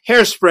bit of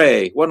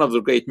Hairspray, one of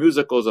the great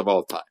musicals of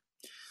all time.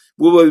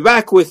 We will be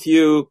back with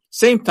you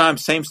same time,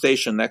 same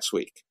station next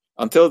week.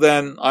 Until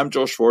then, I'm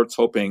Joe Schwartz,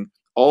 hoping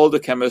all the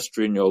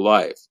chemistry in your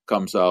life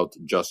comes out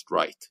just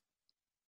right.